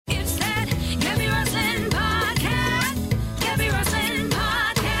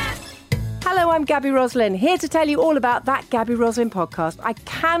I'm Gabby Roslin, here to tell you all about That Gabby Roslin podcast. I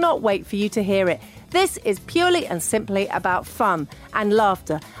cannot wait for you to hear it. This is purely and simply about fun and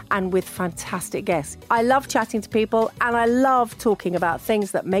laughter and with fantastic guests. I love chatting to people and I love talking about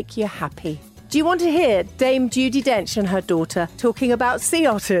things that make you happy. Do you want to hear Dame Judi Dench and her daughter talking about sea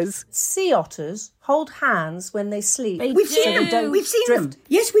otters? Sea otters hold hands when they sleep. We've seen them. We've seen them.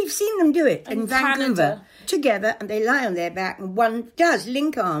 Yes, we've seen them do it in Vancouver. Canada. Together, and they lie on their back, and one does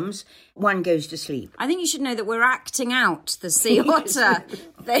link arms, one goes to sleep. I think you should know that we're acting out the sea otter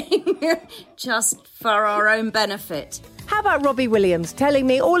thing just for our own benefit. How about Robbie Williams telling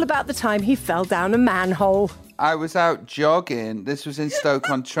me all about the time he fell down a manhole? I was out jogging. This was in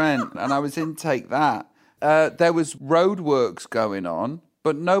Stoke-on-Trent, and I was in Take That. There was roadworks going on,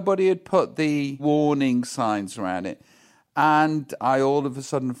 but nobody had put the warning signs around it. And I all of a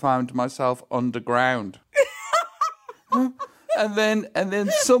sudden found myself underground. and then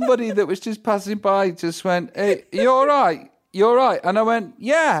somebody that was just passing by just went, "Hey, you all right? You all right?" And I went,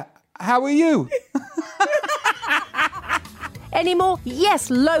 "Yeah, how are you?" Any more? Yes,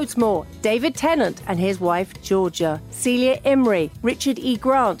 loads more. David Tennant and his wife Georgia, Celia Imrie, Richard E.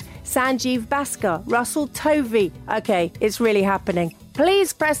 Grant, Sanjeev Bhaskar, Russell Tovey. Okay, it's really happening.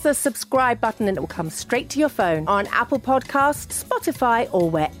 Please press the subscribe button and it will come straight to your phone on Apple Podcasts, Spotify, or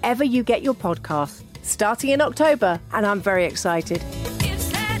wherever you get your podcasts. Starting in October, and I'm very excited.